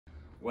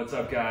What's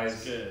up, guys?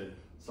 It's good.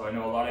 So I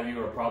know a lot of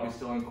you are probably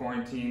still in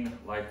quarantine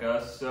like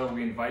us, so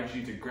we invite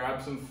you to grab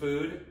some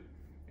food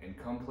and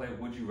come play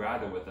Would You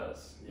Rather with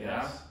us. Yes.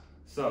 Yeah?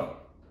 So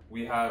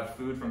we have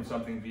food from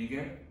Something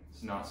Vegan.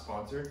 It's not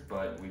sponsored,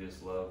 but we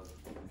just love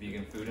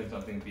vegan food and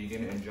Something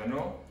Vegan in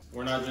general.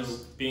 We're not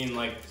just being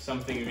like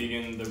Something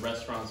Vegan, the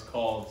restaurant's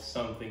called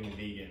Something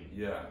Vegan.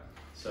 Yeah.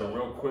 So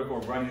real quick, we'll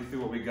run you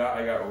through what we got.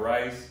 I got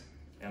rice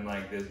and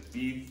like this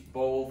beef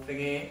bowl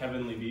thingy.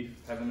 Heavenly beef.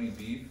 Heavenly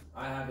beef.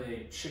 I have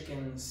a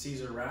chicken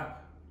Caesar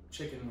wrap,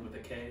 chicken with a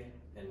K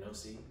and no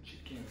C.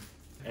 Chicken.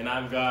 And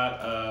I've got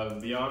a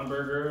Beyond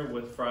Burger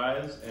with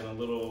fries and a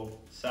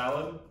little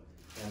salad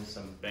and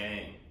some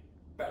bang.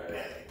 Bang.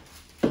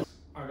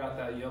 I got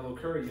that yellow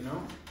curry, you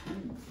know?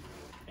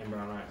 And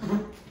brown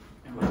rice.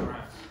 And my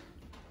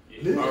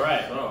rice. All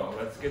right. So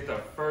let's get the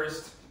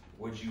first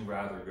Would You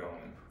Rather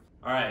going.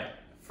 All right.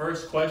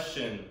 First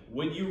question.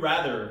 Would you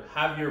rather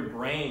have your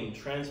brain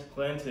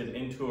transplanted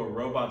into a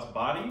robot's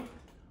body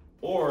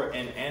or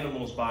an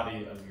animal's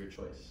body of your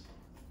choice?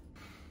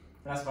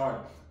 That's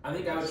hard. I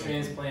think I would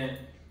transplant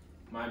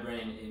my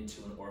brain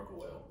into an orca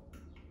whale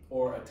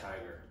or a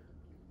tiger.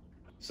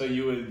 So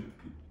do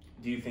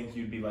you think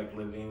you'd be like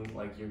living,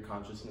 like your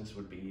consciousness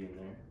would be in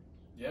there?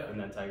 Yeah. In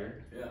that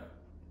tiger? Yeah.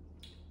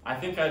 I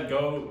think I'd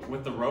go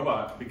with the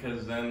robot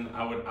because then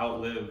I would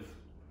outlive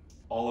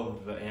all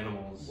of the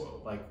animals.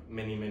 Whoa. Like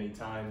many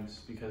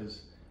times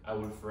because I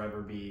would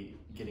forever be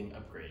getting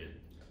upgraded.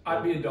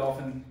 I'd be a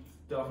dolphin.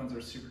 Dolphins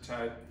are super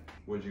tight.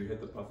 Would you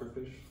hit the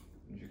pufferfish?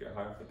 Would you get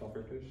high off the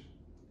pufferfish?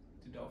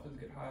 Do dolphins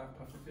get high off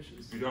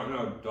pufferfishes? If you don't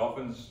know,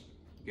 dolphins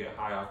get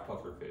high off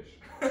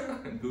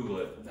pufferfish. Google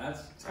it. That's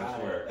I tight.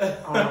 swear.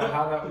 I don't know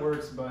how that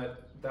works,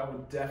 but that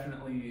would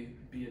definitely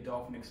be a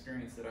dolphin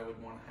experience that I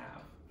would want to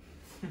have.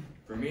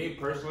 For me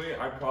personally,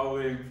 I'd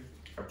probably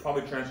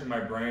transfer my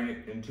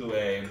brain into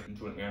an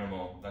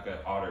animal, like an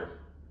otter.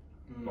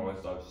 I've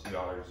always loved sea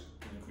otters.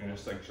 You can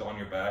just like chill on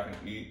your back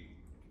and eat,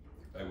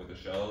 like with the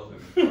shells.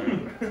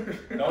 And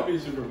That would be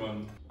super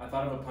fun. I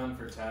thought of a pun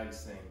for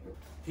Tag's thing.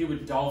 He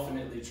would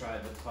dolphinitely try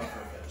the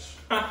pufferfish.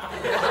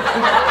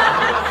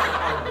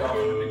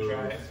 Dolphin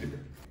try it.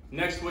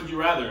 Next, would you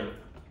rather?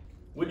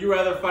 Would you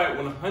rather fight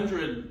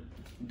 100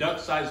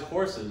 duck-sized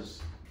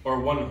horses or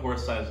one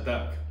horse-sized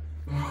duck?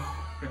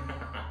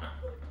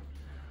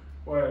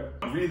 What?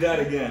 Read that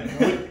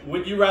again.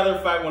 Would you rather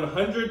fight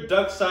 100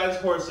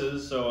 duck-sized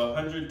horses, so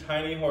 100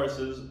 tiny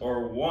horses,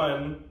 or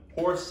one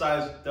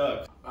horse-sized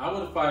duck? I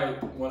would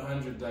fight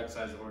 100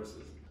 duck-sized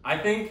horses. I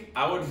think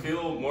I would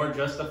feel more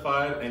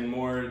justified and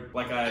more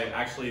like I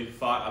actually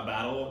fought a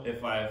battle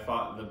if I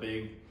fought the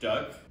big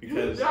duck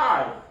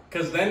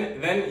because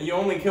then you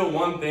only kill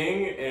one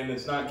thing and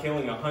it's not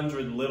killing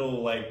 100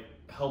 little like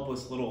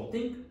helpless little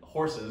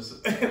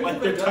horses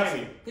like they're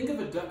tiny. Think of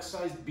a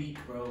duck-sized beak,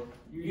 bro.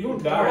 You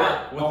don't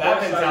die. With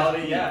that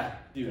mentality, beak. yeah,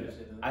 Dude,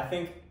 dude. I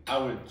think I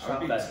would I chop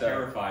would be that duck.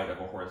 terrified of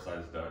a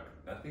horse-sized duck.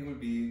 That thing would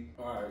be.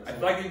 Alright. I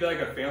feel like it'd be like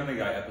a Family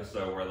Guy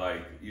episode where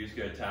like you just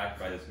get attacked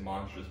by this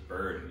monstrous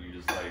bird and you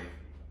just like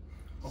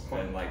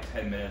spend like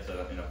 10 minutes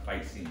in a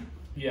fight scene.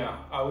 Yeah,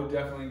 I would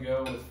definitely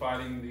go with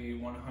fighting the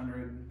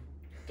 100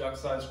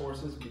 duck-sized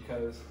horses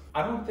because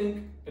I don't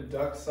think a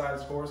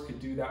duck-sized horse could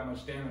do that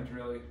much damage,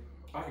 really.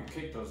 I could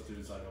kick those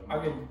dudes like a I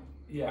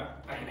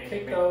could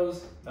kick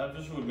those. That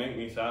just would make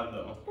me sad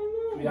though.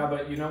 Yeah,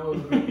 but you know what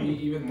would make me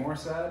even more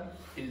sad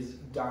is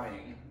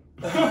dying.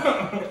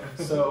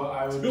 So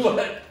I would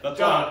That's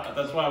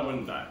why I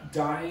wouldn't die.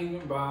 dying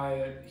by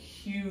a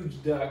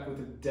huge duck with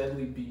a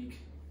deadly beak.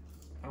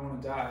 I don't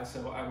want to die,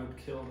 so I would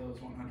kill those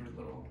 100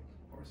 little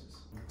horses.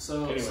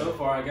 So Anyway. so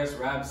far, I guess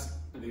Rab's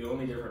the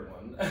only different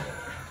one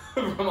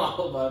from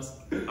all of us.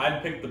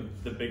 I'd pick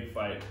the big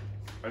fight.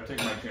 I'd take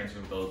my chances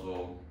with those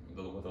little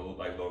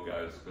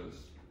guys because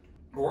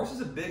a horse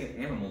is a big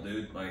animal,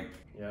 dude. Like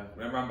Yeah.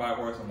 whenever I'm by a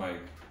horse, I'm like,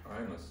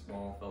 I'm a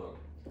small fellow.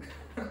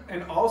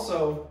 And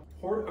also,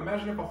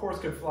 imagine if a horse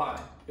could fly,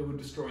 it would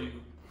destroy you.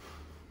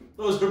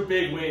 Those are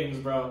big wings,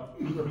 bro.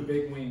 The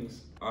big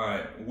wings. All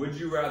right, would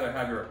you rather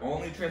have your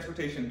only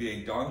transportation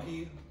be a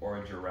donkey or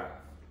a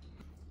giraffe?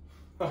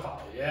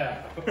 Oh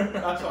yeah,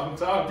 that's what I'm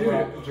talking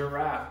about. Dude,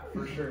 giraffe,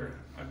 for sure.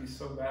 I'd be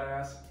so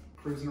badass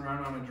cruising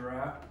around on a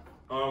giraffe.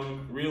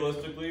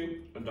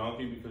 Realistically, a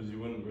donkey because you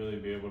wouldn't really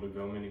be able to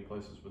go many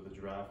places with a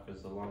giraffe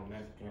because the long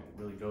neck can't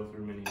really go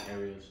through many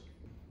areas.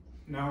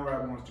 Now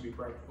Rab wants to be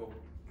practical.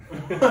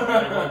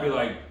 I'd be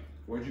like,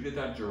 where'd you get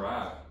that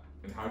giraffe?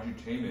 And how'd you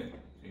tame it?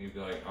 And you'd be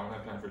like, I don't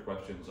have time for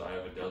questions. I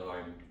have a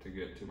deadline to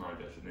get to my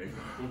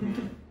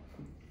destination.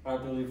 I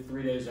have to leave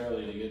 3 days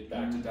early to get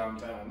back to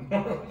downtown.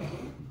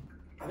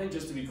 I think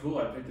just to be cool,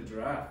 I'd pick the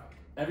giraffe.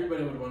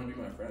 Everybody would want to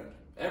be my friend.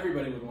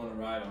 Everybody would want to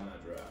ride on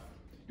that giraffe.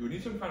 You would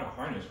need some kind of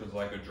harness because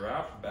like a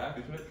giraffe's back,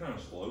 isn't it kind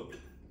of sloped?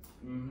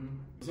 Mm-hmm.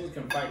 These things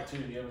can fight too.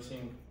 You ever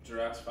seen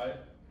giraffes fight?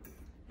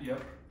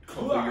 Yep.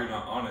 Hopefully you're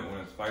not on it when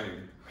it's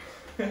fighting.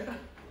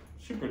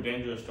 Super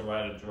dangerous to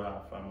ride a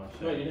giraffe, I must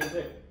say. Wait, you didn't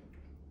pick.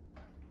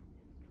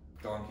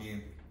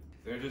 Donkey.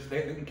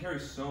 They can carry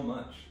so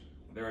much.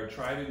 They're a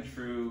tried and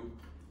true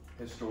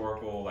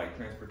historical like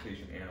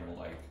transportation animal.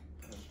 Like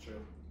That's true.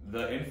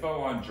 the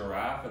info on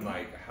giraffe and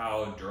like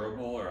how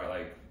durable or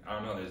like I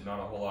don't know. There's not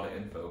a whole lot of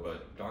info,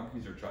 but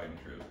donkeys are tried and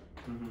true.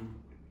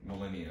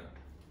 Millennia.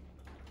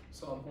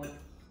 Solid point,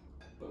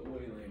 but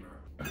way lamer.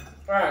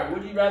 All right,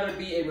 would you rather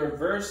be a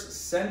reverse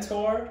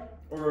centaur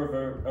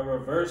or a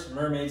reverse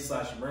mermaid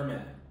 /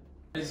 merman?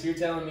 So you're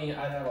telling me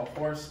I'd have a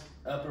horse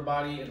upper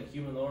body and a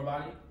human lower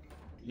body?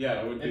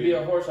 Yeah, it would It'd be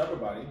a horse upper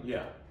body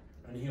Yeah.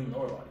 and a human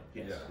lower body.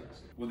 Yes. Yeah.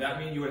 Would that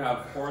mean you would have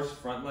horse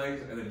front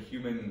legs and then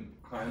human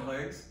hind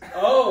legs?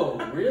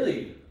 Oh,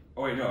 really?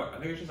 Oh wait, no. I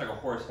think it's just like a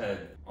horse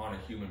head on a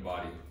human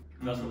body.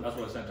 That's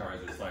what a centaur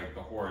is. It's like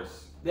the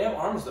horse. They have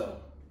arms though,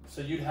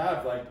 so you'd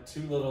have like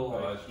two little.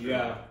 Oh, that's true.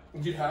 Yeah.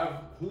 You'd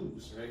have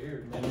hooves right here,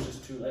 and then it's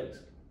just 2 legs.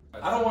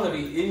 That's I don't want to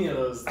be any of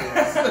those things.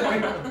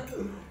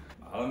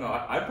 I don't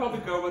know. I'd probably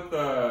go with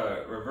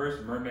the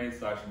reverse mermaid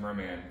 /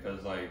 merman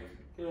because like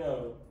Yeah.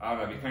 I don't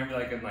know. It'd be kind of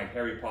like in like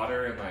Harry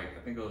Potter and like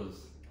I think it was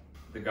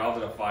the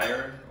Goblet of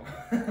Fire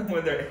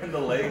when they're in the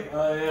lake.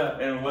 Oh yeah.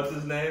 And what's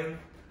his name?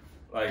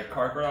 Like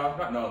Karkaroff?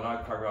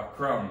 Not Karkaroff.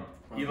 Crumb.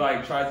 He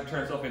like tries to turn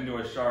himself into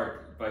a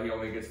shark, but he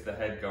only gets the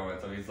head going.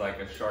 So he's like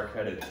a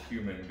shark-headed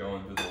human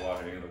going through the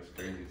water. And he looks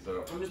crazy.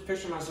 So I'm just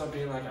picturing myself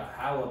being like a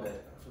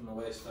halibut from the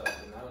waist up,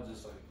 and that would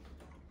just like.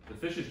 the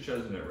fish is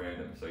chosen at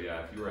random. So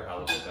yeah, if you were a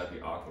halibut, that'd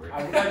be awkward.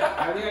 I think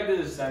I'd do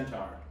the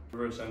centaur.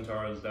 Reverse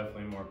centaur is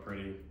definitely more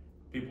pretty.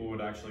 People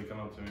would actually come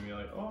up to me and be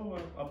like, "Oh,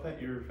 I'll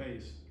pet your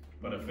face."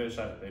 But a fish,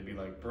 they'd be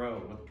like,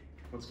 "Bro,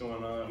 what's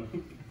going on?"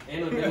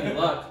 And with any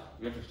luck.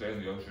 You have to stay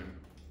in the ocean.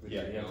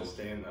 Yeah, you have to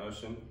stay in the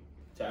ocean.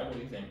 Chad, what do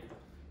you think?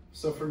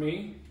 So for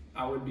me,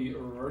 I would be a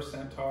reverse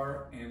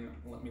centaur, and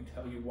let me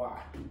tell you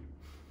why.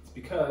 It's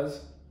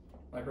because,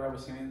 like Rab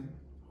was saying,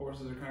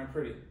 horses are kind of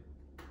pretty,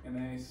 and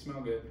they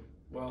smell good.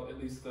 Well, at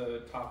least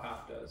the top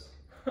half does.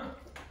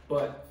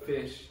 But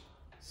fish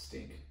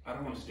stink. I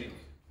don't want to stink.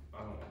 I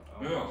don't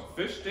know. No,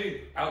 fish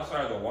stay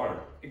outside of the water.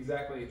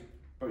 Exactly.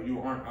 But you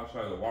aren't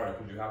outside of the water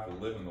because you have to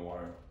live in the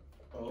water.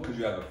 Oh. Because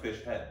you have a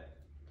fish head.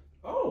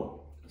 Oh.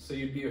 So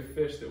you'd be a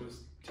fish that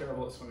was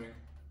terrible at swimming.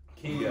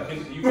 Yes.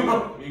 You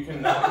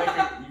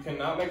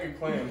cannot make a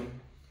claim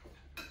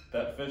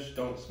that fish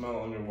don't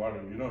smell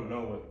underwater. You don't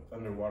know what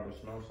underwater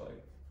smells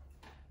like.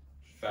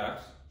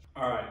 Facts.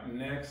 All right,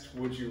 next,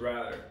 would you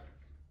rather?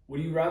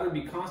 Would you rather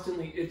be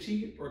constantly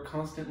itchy or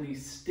constantly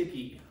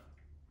sticky?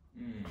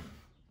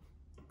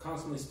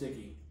 Constantly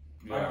sticky.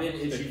 Yeah, I've been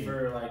itchy sticky.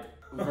 for like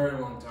a very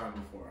long time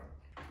before,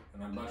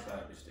 and I'd much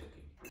rather be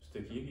sticky.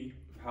 Sticky.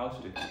 How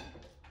sticky?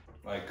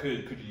 Like,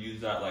 could you use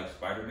that like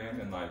Spider-Man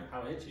and like?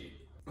 How itchy?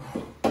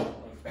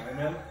 Like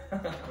Spider-Man?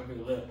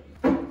 Look lip.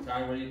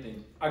 Ty, what do you think?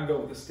 I'd go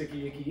with the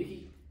sticky, icky,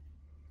 icky.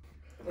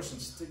 We're some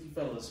sticky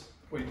fellas.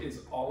 Wait,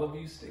 is all of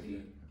you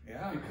sticky?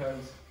 Yeah.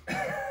 Because,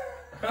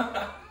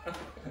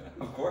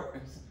 Of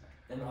course.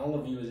 And all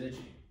of you is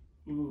itchy.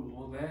 ooh,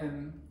 well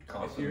then,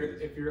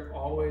 Constantly. if you're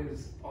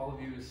always, all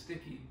of you is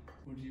sticky,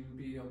 would you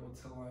be able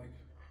to like,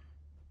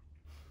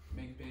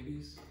 make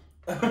babies?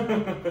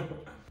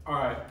 All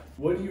right,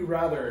 would you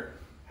rather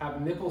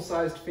have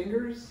nipple-sized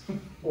fingers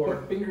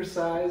or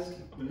finger-sized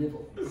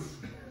nipples?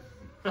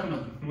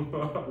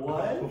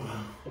 What?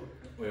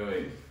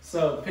 Wait.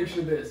 So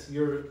picture this: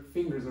 your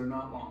fingers are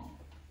not long;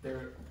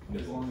 they're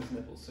as long as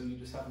nipples. So you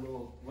just have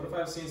little. What if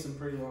I've seen some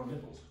pretty long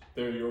nipples?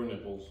 They're your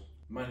nipples.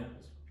 My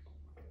nipples.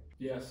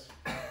 Yes.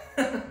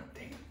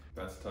 Dang.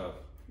 That's tough.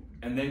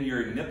 And then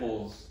your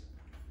nipples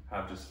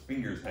have just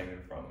fingers hanging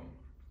from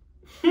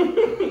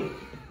them.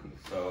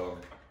 So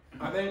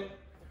I think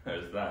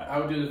there's that. I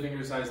would do the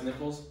finger-sized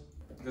nipples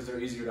because they're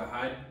easier to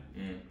hide,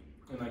 Mm.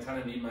 and I kind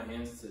of need my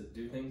hands to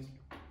do things.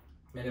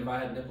 And if I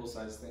had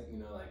nipple-sized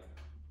thing, like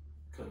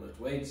could lift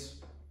weights.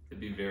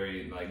 It'd be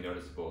very like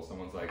noticeable.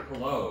 Someone's like,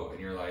 "Hello," and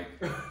you're like,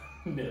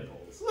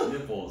 Nipples.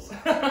 "Nipples."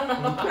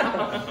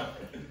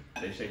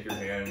 They shake your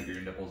hand.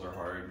 Your nipples are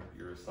hard.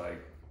 You're just like,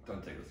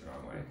 "Don't take this the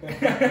wrong way."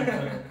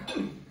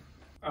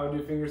 I would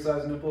do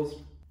finger-sized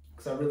nipples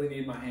because I really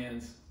need my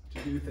hands to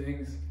do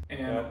things. And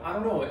Yeah. I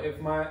don't know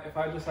if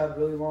I just had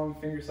really long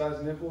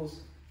finger-sized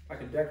nipples, I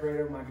could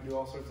decorate them. I could do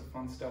all sorts of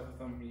fun stuff with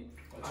them.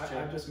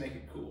 I'd just make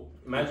it cool.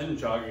 Imagine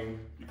jogging.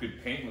 You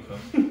could paint with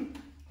them.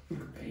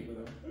 Paint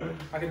with them.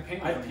 I could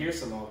paint. I'd them.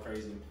 pierce them all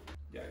crazy.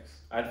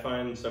 Yikes. I'd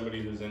find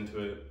somebody who's into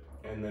it,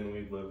 and then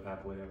we'd live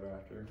happily ever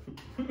after.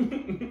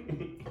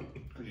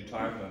 Could you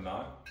tie them in a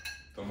knot?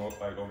 Throw them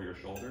like over your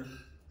shoulder?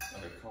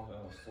 Like a call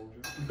out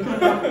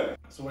soldier?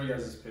 So what are you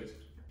guys' picks?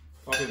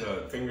 Probably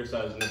the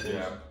Finger-sized nipples.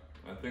 Yeah.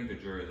 I think the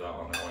jury's out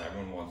on that one.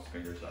 Everyone wants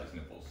finger-sized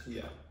nipples.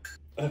 Yeah.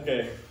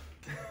 Okay.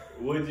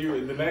 Would you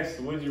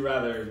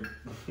rather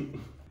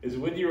is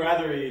would you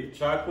rather eat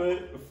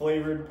chocolate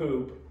flavored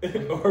poop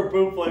or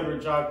poop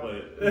flavored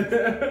chocolate?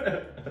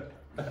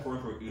 Of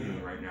course, we're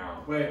eating right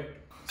now. Wait.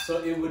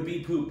 So it would be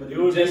poop, but it It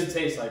would would just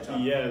taste like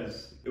chocolate.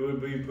 Yes, it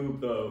would be poop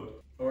though.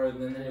 Or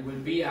then it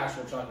would be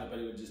actual chocolate, but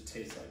it would just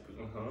taste like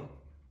poop.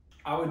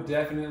 I would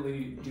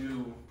definitely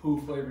do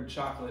poo-flavored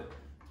chocolate.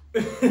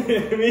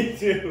 Me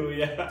too.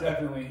 Yeah.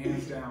 Definitely,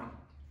 hands down.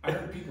 I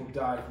heard people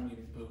die from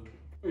eating poo.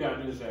 Yeah,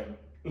 I do the same.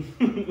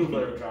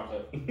 Flavored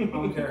chocolate. I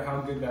don't care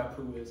how good that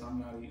poo is, I'm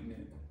not eating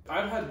it.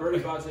 I've had Birdie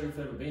Bots every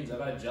flavored beans. I've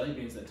had jelly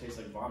beans that taste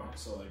like vomit.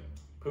 So like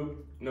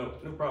Poop? No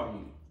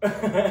problem.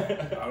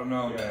 I don't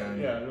know, man.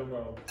 Yeah, no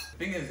problem. The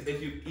thing is,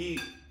 if you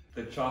eat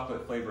the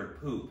chocolate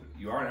flavored poop,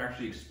 you aren't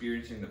actually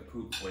experiencing the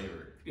poop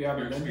flavor. Yeah,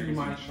 You're but then you experiencing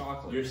might.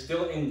 chocolate. You're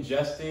still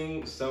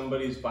ingesting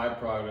somebody's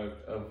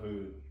byproduct of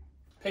food.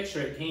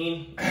 picture it,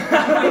 Keene.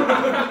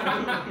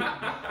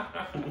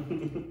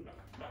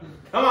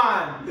 Come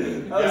on!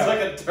 That looks like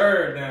a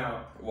turd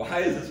now. Why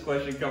is this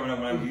question coming up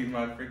when I'm eating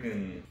my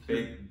freaking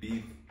fake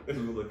beef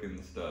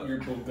poo-looking stuff? Your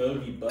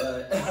bulgogi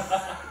butt.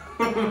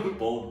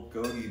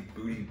 Bulgogi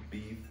booty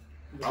beef.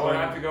 I would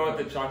have to go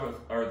with the chocolate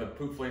or the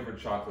poop flavored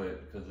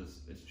chocolate because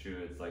it's true.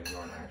 It's like you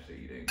aren't actually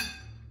eating.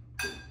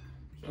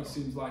 It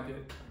seems like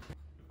it.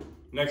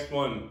 Next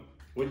one.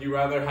 Would you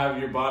rather have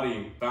your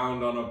body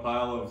found on a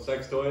pile of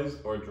sex toys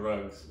or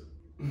drugs?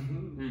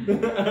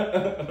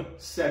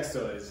 Sex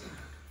toys.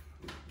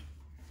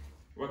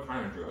 What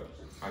kind of drugs?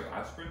 Like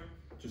aspirin?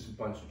 Just a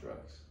bunch of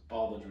drugs.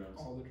 All the drugs.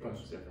 All the A bunch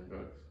drugs. of different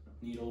drugs.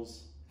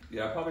 Needles.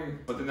 Yeah, probably.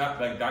 But then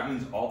that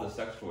means all the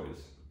sex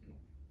toys.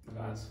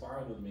 That's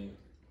fine with me.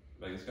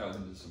 Like this guy was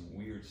into some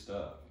weird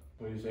stuff.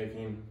 What do you say,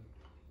 Keene?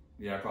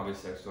 Yeah, probably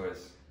sex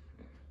toys.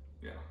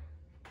 Yeah.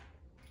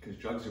 Because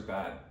drugs are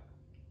bad.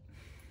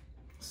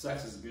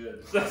 Sex is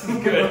good. Sex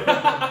is good.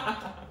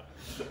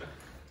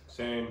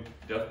 Same.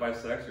 Death by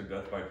sex or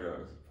death by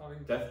drugs? Probably.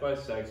 Death by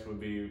sex would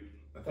be,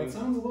 I think, That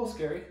sounds a little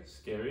scary.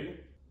 scary.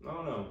 I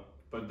don't know.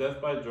 But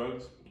death by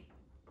drugs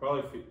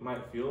probably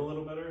might feel a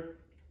little better.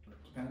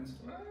 Depends.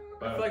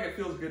 I feel like it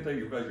feels good that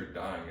you realize you're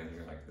dying and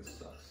you're like, this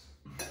sucks.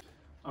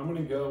 I'm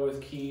gonna go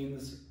with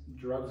Keene's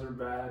drugs are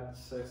bad,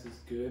 sex is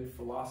good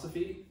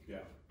philosophy. Yeah.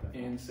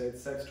 And say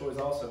it's sex toys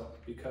also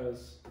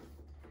because,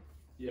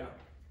 yeah.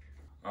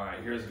 All right,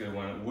 here's a good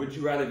one. Would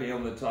you rather be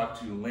able to talk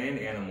to land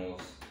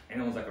animals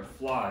that could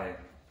fly,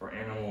 or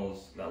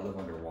animals that live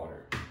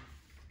underwater?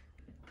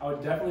 I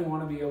would definitely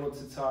want to be able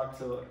to talk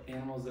to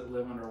animals that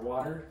live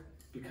underwater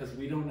because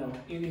we don't know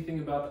anything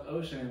about the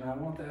ocean and I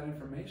want that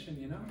information,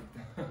 you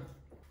know?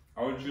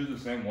 I would choose the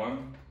same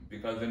one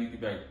because then you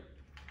could be like,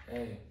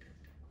 hey,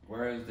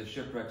 where is the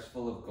shipwrecks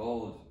full of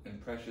gold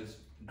and precious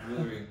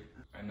jewelry?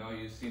 I know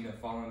you've seen it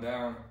falling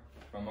down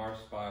from our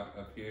spot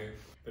up here.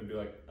 They'd be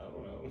like, I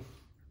don't know.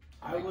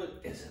 I would.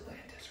 Is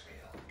Atlantis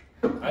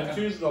real? I'd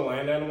choose the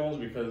land animals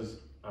because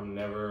I'm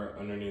never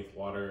underneath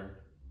water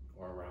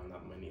or around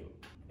that many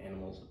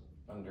animals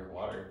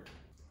underwater.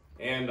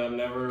 And I'm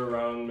never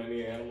around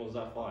many animals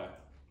that fly.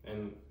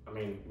 And I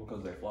mean,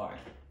 Because they fly.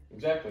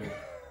 exactly.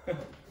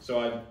 So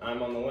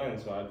I'm on the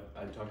land, so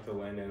I'd talk to the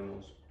land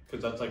animals.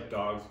 Because that's like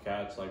dogs,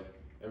 cats, like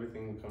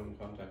everything we come in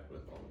contact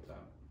with all the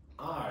time.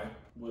 I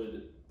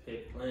would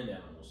pick land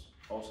animals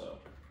also.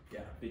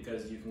 Yeah.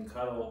 Because you can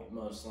cuddle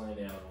most land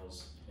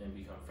animals and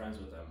become friends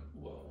with them.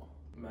 Whoa.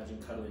 Imagine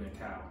cuddling a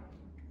cow.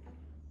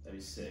 That'd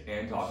be sick.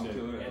 And talking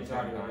to it. And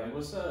talking about like,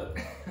 what's up?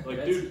 Like,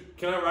 That's- dude,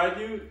 can I ride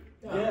you?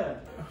 Yeah.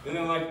 And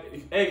then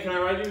like, hey, can I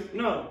ride you?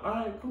 No. All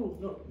right, cool.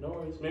 No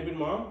worries. Maybe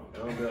tomorrow.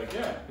 And I'll be like,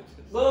 yeah.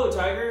 Whoa,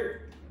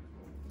 tiger.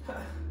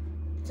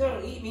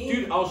 Don't eat me.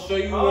 Dude, I'll show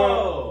you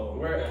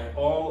where okay.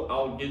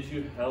 I'll get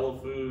you hella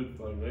food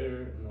like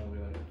later. And I'll be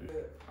like,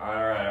 dude.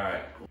 All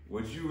right.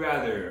 Would you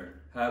rather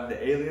have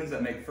the aliens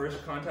that make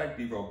first contact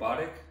be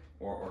robotic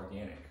or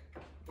organic?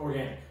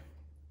 Organic.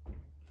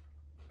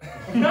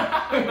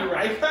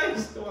 Right,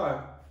 guys? Come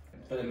on.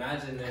 But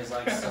imagine there's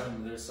like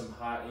some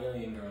hot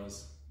alien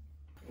girls.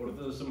 What if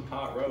there's some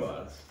hot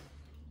robots?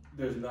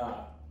 There's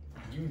not.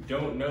 You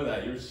don't know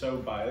that. You're so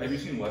biased. Have you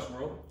seen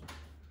Westworld?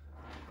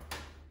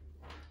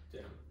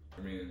 Yeah.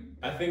 I mean,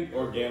 I think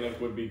organic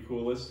would be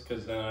coolest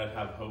because then I'd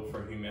have hope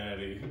for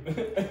humanity.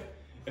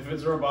 If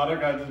it's robotic,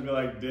 I'd just be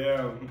like,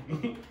 damn.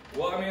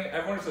 well, I mean,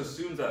 everyone just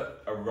assumes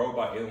that a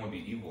robot alien would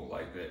be evil.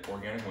 Like the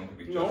organic one could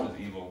be just No. as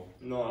evil.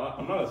 No,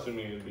 I'm not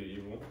assuming it would be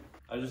evil.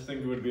 I just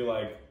think it would be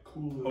like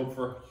Cool. hope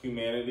for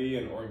humanity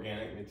and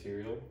organic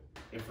material.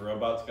 If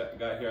robots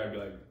got here, I'd be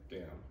like,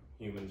 damn,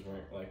 humans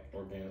weren't like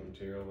organic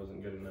material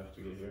wasn't good enough to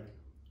get here.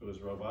 It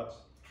was robots.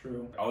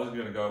 True. I was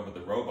gonna go with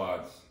the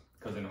robots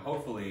because then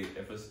hopefully,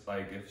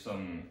 if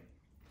some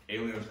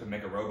aliens could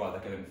make a robot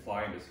that could then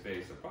fly into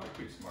space, they're probably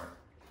pretty smart.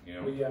 You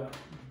know? Well, yeah,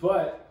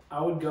 but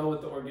I would go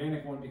with the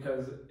organic one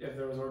because if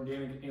there was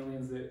organic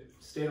aliens that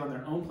stayed on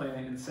their own planet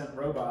and sent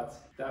robots,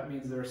 that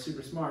means they're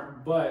super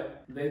smart,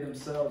 but they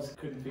themselves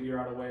couldn't figure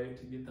out a way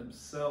to get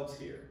themselves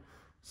here.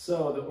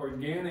 So the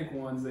organic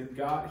ones that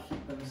got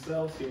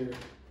themselves here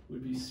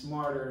would be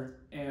smarter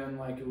and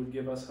like it would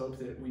give us hope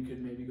that we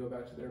could maybe go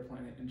back to their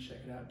planet and check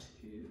it out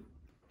too.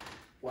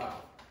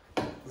 Wow.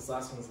 This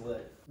last one's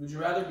lit. Would you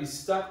rather be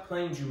stuck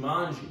playing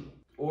Jumanji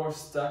or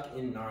stuck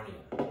in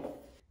Narnia?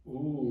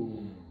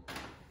 Ooh.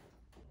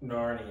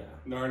 Narnia.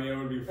 Narnia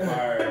would be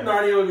fire.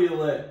 Narnia would be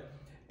lit.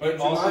 But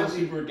And also Jumanji-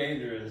 super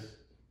dangerous.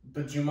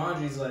 But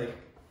Jumanji's like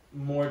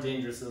more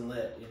dangerous than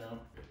lit, you know?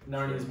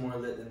 Narnia's more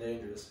lit than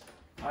dangerous.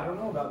 I don't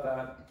know about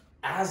that.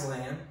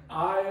 Aslan.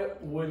 I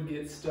would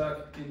get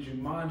stuck in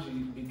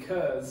Jumanji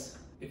because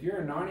If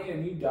you're in Narnia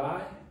and you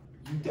die,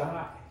 you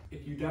die.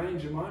 If you die in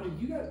Jumanji,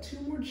 you got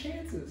 2 more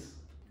chances.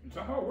 Is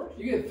that how it works?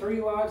 You get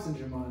 3 lives in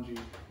Jumanji.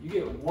 You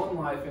get 1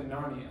 life in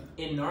Narnia.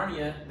 In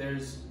Narnia,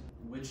 there's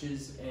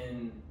witches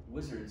and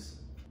wizards.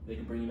 They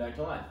can bring you back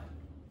to life.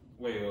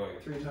 Wait.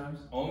 3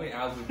 times? Only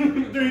as a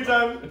 3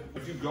 times.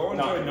 If you go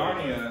into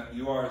Narnia,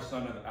 you are a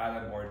son of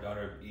Adam or a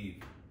daughter of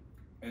Eve.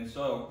 And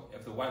so,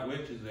 if the White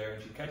Witch is there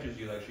and she catches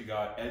you like she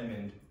got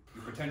Edmund,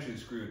 you're potentially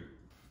screwed.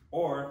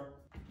 Or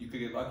you could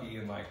get lucky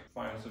and like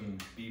find some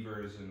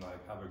beavers and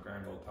like have a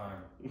grand old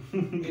time.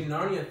 In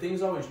Narnia,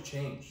 things always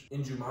change.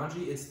 In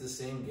Jumanji, it's the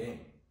same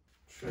game.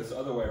 It's the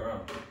other way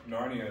around.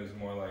 Narnia is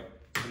more like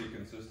pretty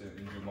consistent,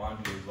 and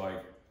Jumanji is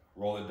like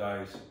roll the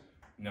dice.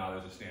 Now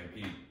there's a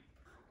stampede.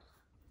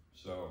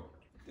 So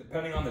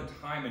depending on the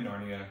time in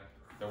Narnia,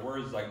 there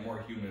was like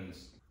more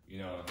humans. You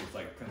know, it's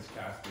like Prince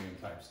Caspian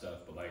type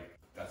stuff, but like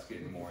that's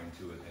getting more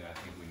into it than I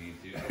think we need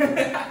to.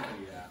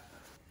 Yeah.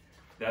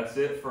 That's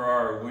it for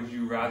our Would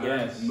You Rather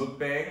Yes.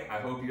 mukbang. I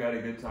hope you had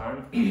a good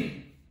time.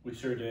 We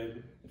sure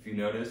did. If you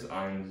notice,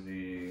 I'm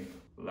the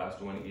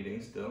last one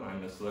eating still.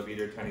 I'm the slow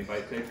eater, tiny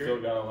bite taker.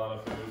 Still got a lot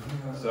of food.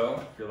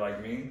 So, if you're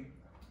like me,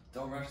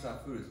 don't rush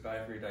that food. It's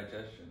bad for your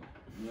digestion.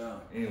 Yeah.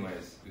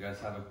 Anyways, you guys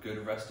have a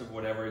good rest of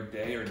whatever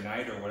day or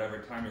night or whatever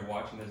time you're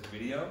watching this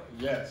video.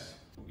 Yes.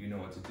 You know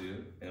what to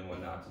do and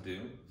what not to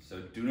do.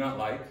 So do not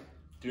like.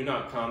 Do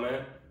not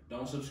comment.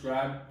 Don't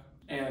subscribe.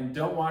 And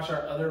don't watch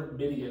our other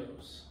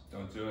videos.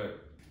 Don't do it.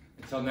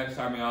 Until next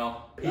time,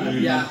 y'all.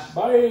 Yeah.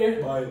 Bye.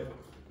 Bye.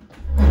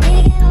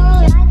 If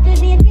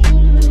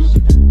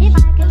I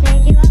could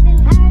take you up in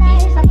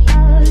paradise like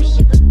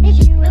if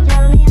you will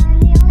tell me I'm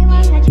the only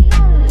one that you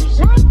love,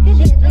 life could be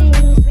a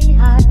dream,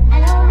 sweetheart.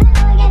 Hello.